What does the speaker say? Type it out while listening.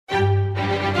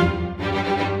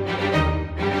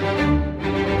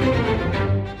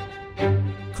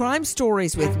Crime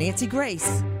Stories with Nancy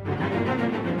Grace.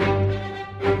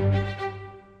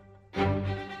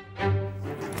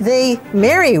 The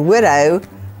merry widow,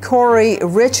 Kouri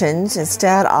Richins,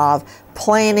 instead of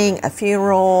planning a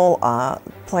funeral,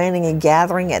 planning a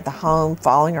gathering at the home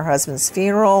following her husband's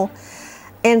funeral,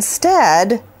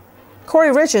 instead,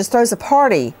 Kouri Richins throws a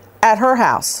party at her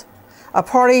house, a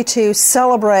party to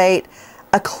celebrate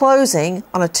a closing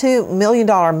on a $2 million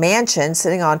mansion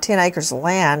sitting on 10 acres of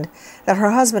land that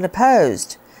her husband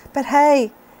opposed. But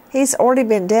hey, he's already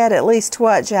been dead at least,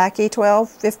 what, Jackie, 12,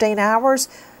 15 hours?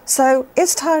 So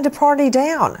it's time to party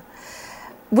down.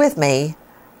 With me,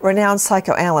 renowned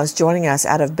psychoanalyst joining us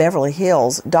out of Beverly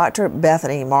Hills, Dr.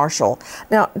 Bethany Marshall.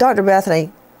 Now, Dr.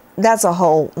 Bethany, that's a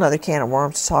whole another can of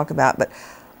worms to talk about, but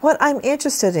what I'm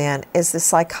interested in is the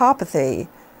psychopathy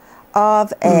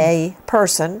of a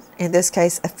person, in this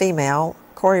case a female,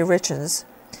 Kouri Richins,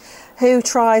 who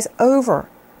tries over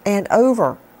and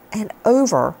over and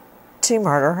over to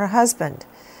murder her husband.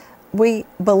 We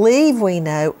believe we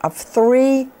know of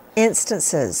 3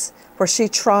 instances where she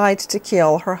tried to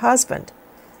kill her husband.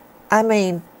 I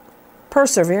mean,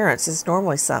 perseverance is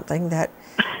normally something that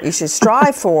you should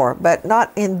strive for, but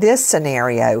not in this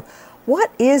scenario.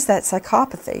 What is that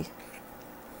psychopathy?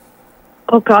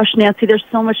 Oh, gosh, Nancy, there's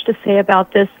so much to say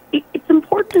about this. It's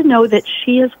important to know that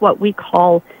she is what we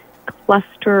call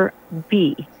cluster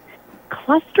B.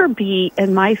 Cluster B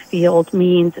in my field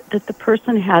means that the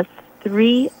person has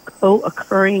 3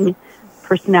 co-occurring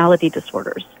personality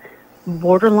disorders: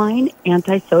 borderline,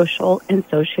 antisocial, and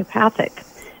sociopathic.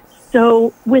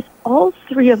 So with all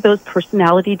 3 of those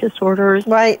personality disorders...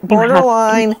 Right,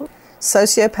 borderline,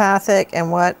 sociopathic,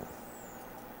 and what?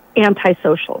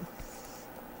 Antisocial.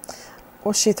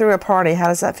 Well, she threw a party. How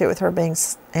does that fit with her being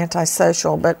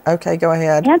antisocial? But okay, go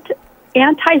ahead.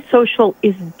 Antisocial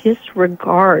is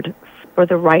disregard for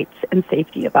the rights and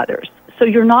safety of others. So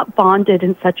you're not bonded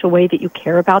in such a way that you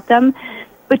care about them,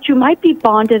 but you might be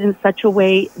bonded in such a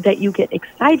way that you get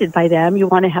excited by them. You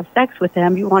want to have sex with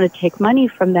them. You want to take money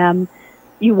from them.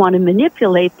 You want to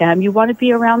manipulate them. You want to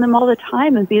be around them all the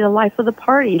time and be the life of the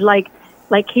party, like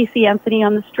Casey Anthony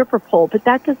on the stripper pole. But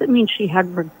that doesn't mean she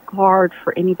had regard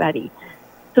for anybody.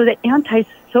 So the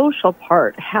antisocial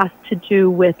part has to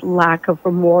do with lack of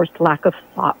remorse, lack of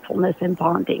thoughtfulness, and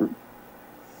bonding.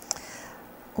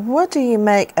 What do you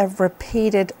make of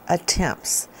repeated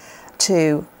attempts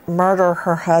to murder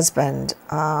her husband?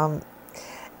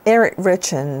 Eric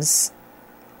Richins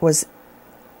was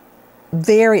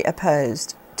very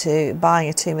opposed to buying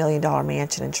a $2 million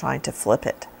mansion and trying to flip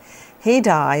it. He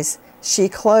dies. She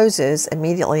closes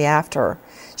immediately after.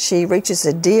 She reaches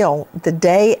a deal the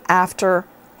day after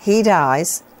he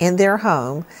dies in their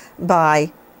home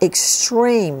by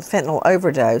extreme fentanyl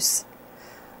overdose.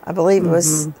 I believe it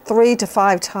was 3 to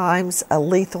 5 times a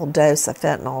lethal dose of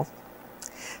fentanyl.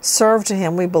 Served to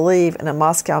him, we believe, in a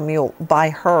Moscow Mule by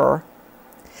her.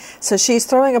 So she's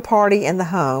throwing a party in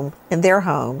their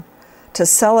home, to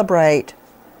celebrate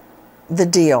the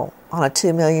deal on a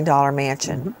 $2 million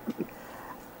mansion.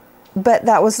 But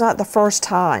that was not the first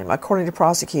time, according to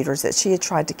prosecutors, that she had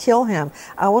tried to kill him.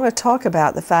 I want to talk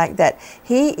about the fact that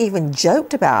he even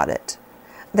joked about it,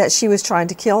 that she was trying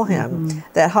to kill him,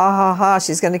 that ha ha ha,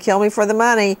 she's going to kill me for the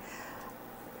money,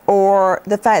 or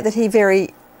the fact that he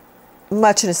very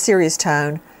much in a serious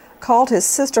tone called his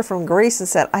sister from Greece and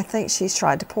said, I think she's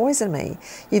tried to poison me.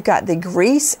 You've got the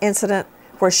Greece incident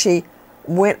where she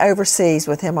went overseas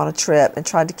with him on a trip and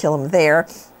tried to kill him there,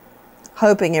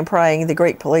 hoping and praying the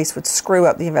Greek police would screw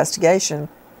up the investigation.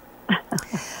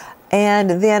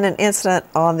 And then an incident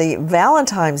on the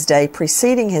Valentine's Day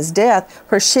preceding his death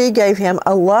where she gave him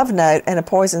a love note and a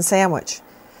poison sandwich.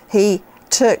 He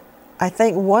took, I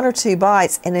think, 1 or 2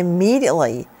 bites and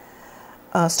immediately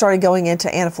started going into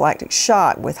anaphylactic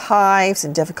shock with hives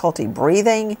and difficulty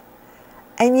breathing.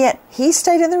 And yet he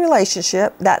stayed in the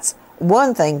relationship. That's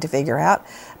one thing to figure out.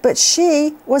 But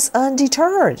she was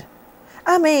undeterred.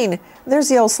 I mean, there's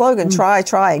the old slogan,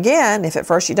 try again, if at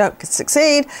first you don't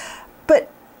succeed.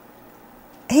 But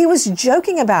he was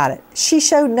joking about it. She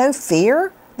showed no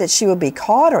fear that she would be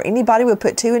caught or anybody would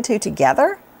put 2 and 2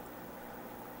 together.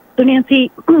 So, Nancy,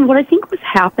 what I think was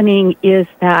happening is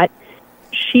that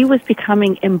she was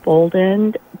becoming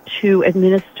emboldened to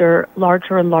administer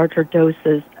larger and larger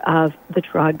doses of the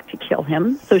drug to kill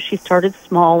him. So she started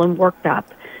small and worked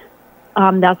up.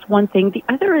 That's one thing. The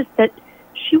other is that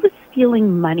she was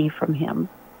stealing money from him.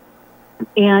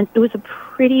 And it was a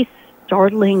pretty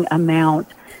startling amount.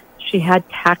 She had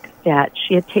tax debt.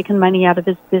 She had taken money out of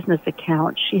his business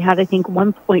account. She had, I think,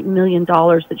 $1 million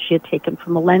that she had taken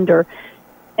from a lender.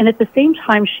 And at the same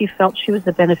time, she felt she was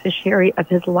the beneficiary of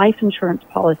his life insurance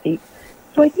policy.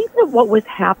 So I think that what was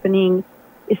happening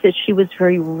is that she was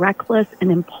very reckless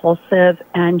and impulsive,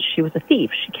 and she was a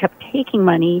thief. She kept taking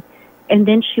money, and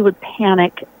then she would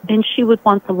panic. Then she would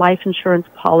want the life insurance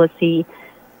policy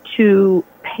to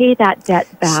pay that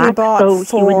debt back. She bought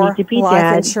so he would 4 need to be life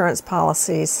dead. insurance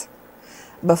policies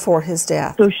before his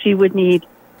death. So she would need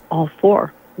all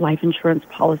 4 life insurance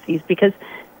policies, because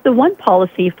the one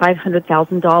policy,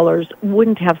 $500,000,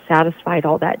 wouldn't have satisfied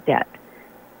all that debt.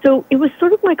 So it was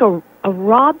sort of like a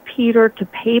rob Peter to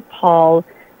pay Paul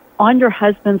on your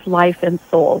husband's life and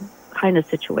soul kind of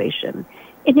situation.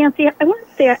 And Nancy, I want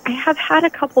to say I have had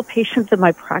a couple of patients in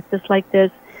my practice like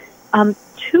this.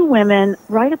 2 women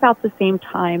right about the same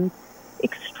time,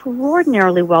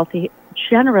 extraordinarily wealthy,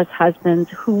 generous husbands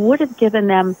who would have given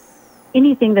them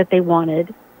anything that they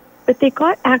wanted, but they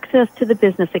got access to the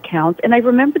business accounts. And I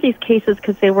remember these cases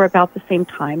because they were about the same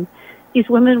time. These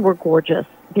women were gorgeous.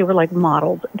 They were like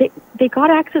models. They got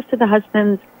access to the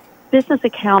husband's business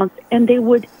accounts, and they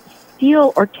would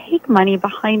steal or take money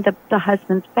behind the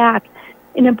husband's back.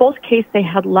 And in both cases, they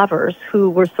had lovers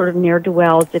who were sort of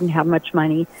ne'er-do-wells, didn't have much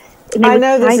money. And they I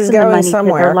know this is going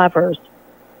somewhere. to their lovers.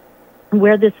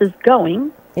 Where this is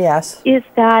going, yes, is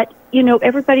that, you know,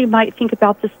 everybody might think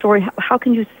about the story. How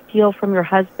can you steal from your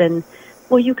husband?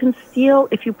 Well, you can steal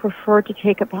if you prefer to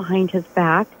take it behind his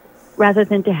back rather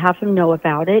than to have him know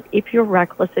about it. If you're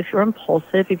reckless, if you're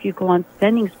impulsive, if you go on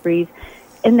spending sprees,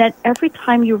 and that every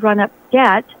time you run up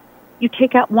debt, you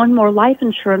take out one more life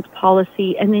insurance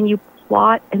policy, and then you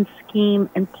plot and scheme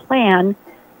and plan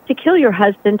to kill your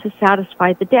husband to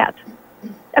satisfy the debt.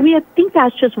 I mean, I think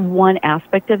that's just one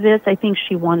aspect of this. I think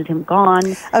she wanted him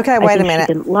gone. Okay, wait a minute.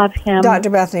 She didn't love him. Dr.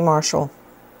 Bethany Marshall,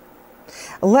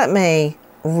 let me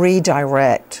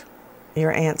redirect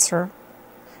your answer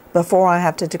before I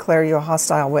have to declare you a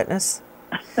hostile witness.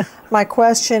 My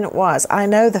question was, I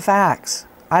know the facts.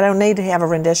 I don't need to have a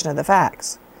rendition of the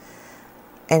facts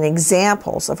and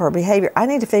examples of her behavior. I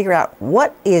need to figure out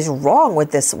what is wrong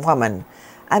with this woman.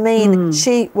 I mean,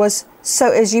 she was so,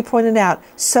 as you pointed out,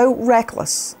 so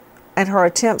reckless in her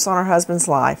attempts on her husband's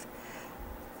life.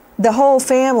 The whole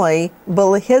family,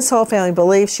 his whole family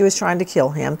believed she was trying to kill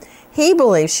him. He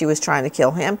believed she was trying to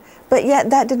kill him, but yet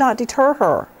that did not deter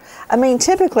her. I mean,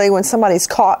 typically when somebody's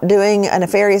caught doing a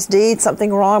nefarious deed,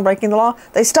 something wrong, breaking the law,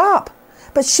 they stop.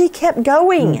 But she kept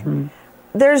going.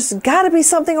 There's got to be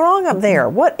something wrong up there.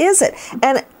 What is it?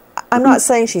 And I'm not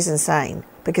saying she's insane,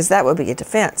 because that would be a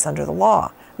defense under the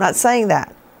law. I'm not saying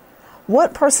that.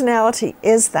 What personality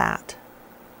is that?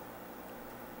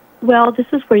 Well, this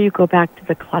is where you go back to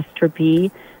the cluster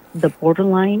B, the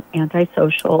borderline,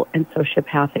 antisocial, and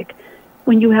sociopathic.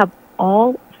 When you have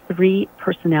all 3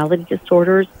 personality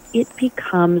disorders, it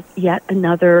becomes yet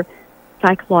another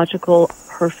psychological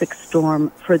perfect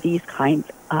storm for these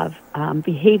kinds of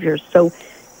behaviors. So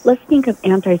let's think of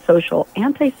antisocial.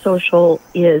 Antisocial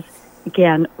is,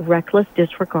 again, reckless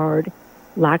disregard,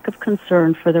 lack of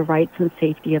concern for the rights and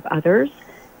safety of others,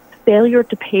 failure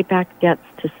to pay back debts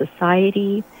to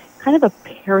society, kind of a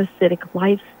parasitic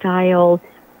lifestyle,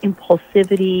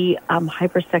 impulsivity,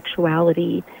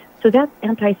 hypersexuality. So that's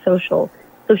antisocial.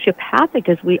 Sociopathic,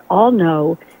 as we all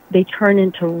know, they turn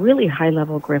into really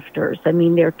high-level grifters. I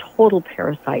mean, they're total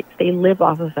parasites. They live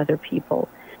off of other people.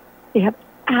 They have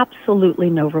absolutely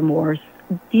no remorse.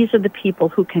 These are the people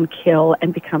who can kill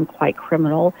and become quite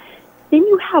criminal. Then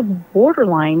you have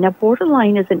borderline. Now,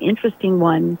 borderline is an interesting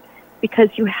one because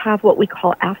you have what we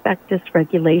call affect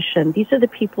dysregulation. These are the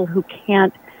people who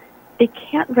can't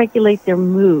regulate their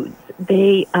moods.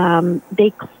 They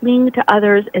cling to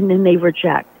others and then they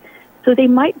reject. So they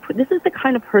might this is the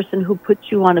kind of person who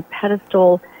puts you on a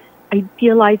pedestal,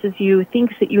 idealizes you,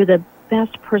 thinks that you're the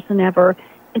best person ever.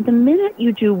 And the minute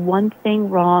you do one thing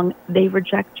wrong, they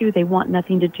reject you. They want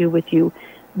nothing to do with you.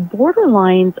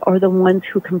 Borderlines are the ones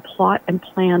who can plot and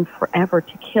plan forever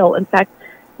to kill. In fact,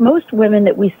 most women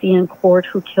that we see in court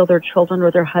who kill their children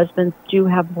or their husbands do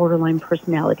have borderline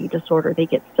personality disorder. They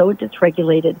get so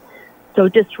dysregulated,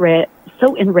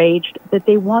 so enraged that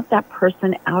they want that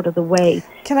person out of the way.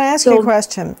 Can I ask you a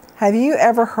question? Have you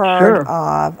ever heard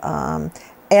of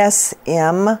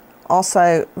SM,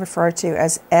 also referred to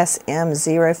as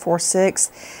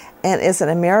SM046? And is an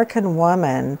American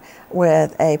woman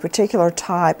with a particular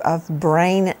type of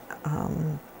brain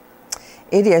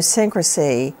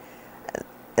idiosyncrasy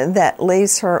that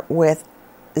leaves her with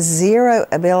zero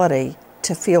ability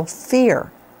to feel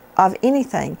fear of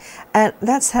anything. And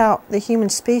that's how the human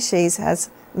species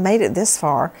has made it this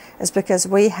far, is because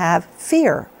we have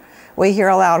fear. We hear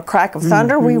a loud crack of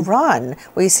thunder, we run.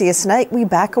 We see a snake, we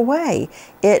back away.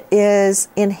 It is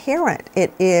inherent.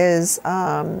 It is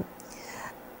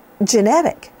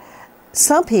genetic.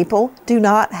 Some people do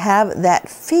not have that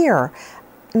fear.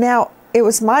 Now, it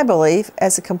was my belief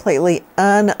as a completely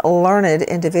unlearned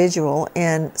individual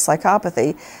in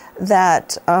psychopathy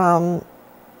that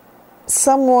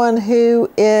someone who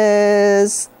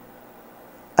is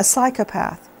a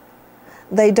psychopath,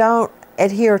 they don't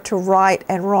adhere to right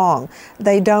and wrong.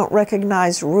 They don't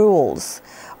recognize rules.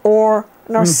 Or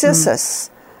Narcissus,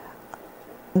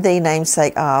 the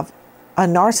namesake of a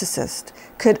narcissist,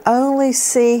 could only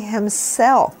see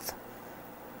himself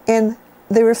in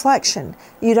the reflection.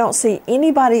 You don't see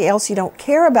anybody else. You don't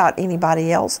care about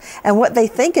anybody else. And what they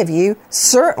think of you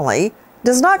certainly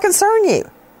does not concern you.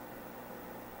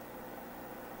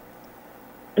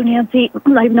 Nancy,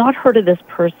 I've not heard of this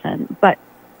person, but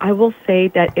I will say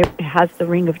that it has the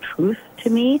ring of truth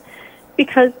to me,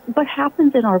 because what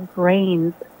happens in our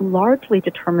brains largely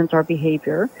determines our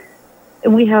behavior.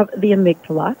 And we have the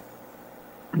amygdala,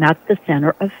 and that's the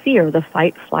center of fear, the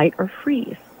fight, flight, or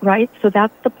freeze, right? So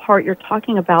that's the part you're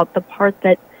talking about, the part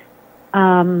that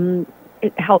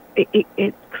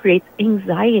it creates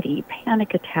anxiety,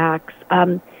 panic attacks.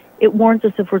 It warns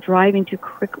us if we're driving too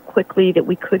quickly that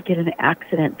we could get in an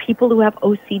accident. People who have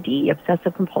OCD,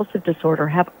 obsessive compulsive disorder,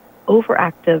 have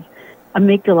overactive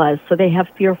amygdalas, so they have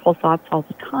fearful thoughts all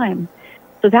the time.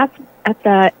 So that's at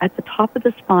the top of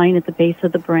the spine, at the base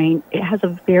of the brain. It has a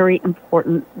very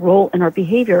important role in our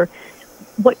behavior.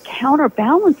 What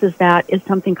counterbalances that is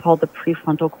something called the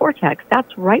prefrontal cortex.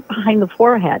 That's right behind the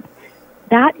forehead.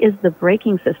 That is the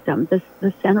braking system, the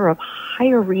center of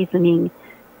higher reasoning,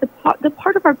 the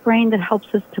part of our brain that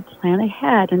helps us to plan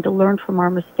ahead and to learn from our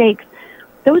mistakes.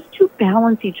 Those two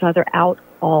balance each other out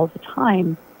all the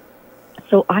time.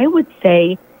 So I would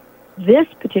say this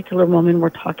particular woman we're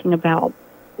talking about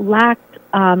lacked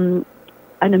an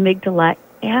amygdala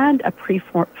and a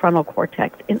prefrontal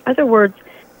cortex. In other words,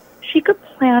 she could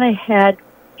plan ahead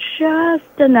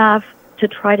just enough to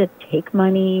try to take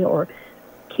money or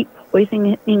keep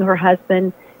poisoning her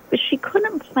husband, but she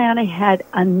couldn't plan ahead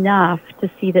enough to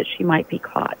see that she might be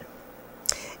caught.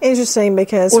 Interesting,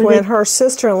 because when her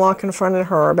sister-in-law confronted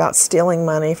her about stealing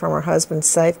money from her husband's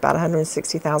safe, about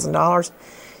 $160,000,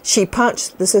 she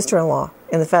punched the sister-in-law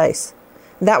in the face.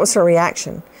 That was her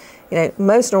reaction. You know,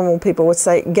 most normal people would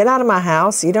say, get out of my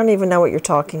house. You don't even know what you're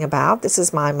talking about. This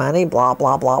is my money, blah,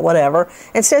 blah, blah, whatever.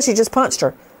 Instead, she just punched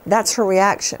her. That's her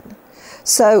reaction.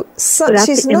 So that's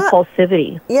she's not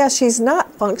impulsivity. Yeah, she's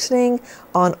not functioning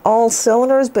on all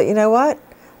cylinders, but you know what?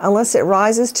 Unless it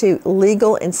rises to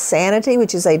legal insanity,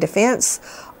 which is a defense,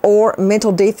 or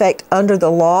mental defect under the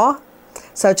law,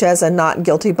 such as a not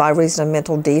guilty by reason of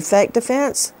mental defect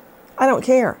defense, I don't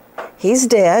care. He's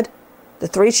dead. The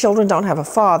 3 children don't have a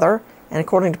father, and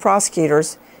according to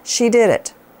prosecutors, she did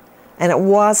it. And it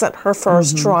wasn't her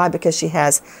first try, because she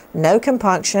has no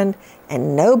compunction,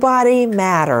 and nobody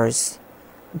matters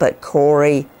but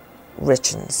Kouri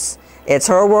Richins. It's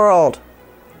her world.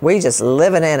 We just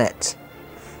living in it.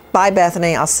 Bye,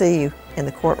 Bethany. I'll see you in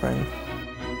the courtroom.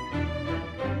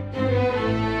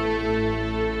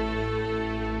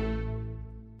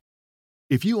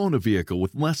 If you own a vehicle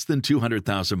with less than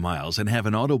 200,000 miles and have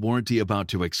an auto warranty about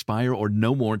to expire or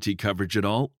no warranty coverage at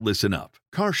all, listen up.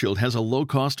 CarShield has a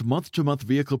low-cost month-to-month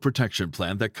vehicle protection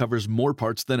plan that covers more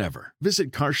parts than ever.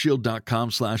 Visit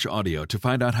carshield.com/audio to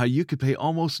find out how you could pay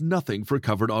almost nothing for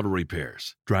covered auto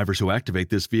repairs. Drivers who activate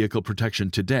this vehicle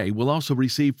protection today will also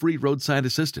receive free roadside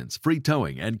assistance, free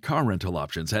towing, and car rental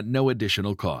options at no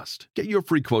additional cost. Get your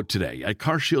free quote today at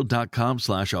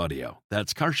carshield.com/audio.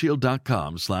 That's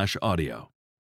carshield.com/audio.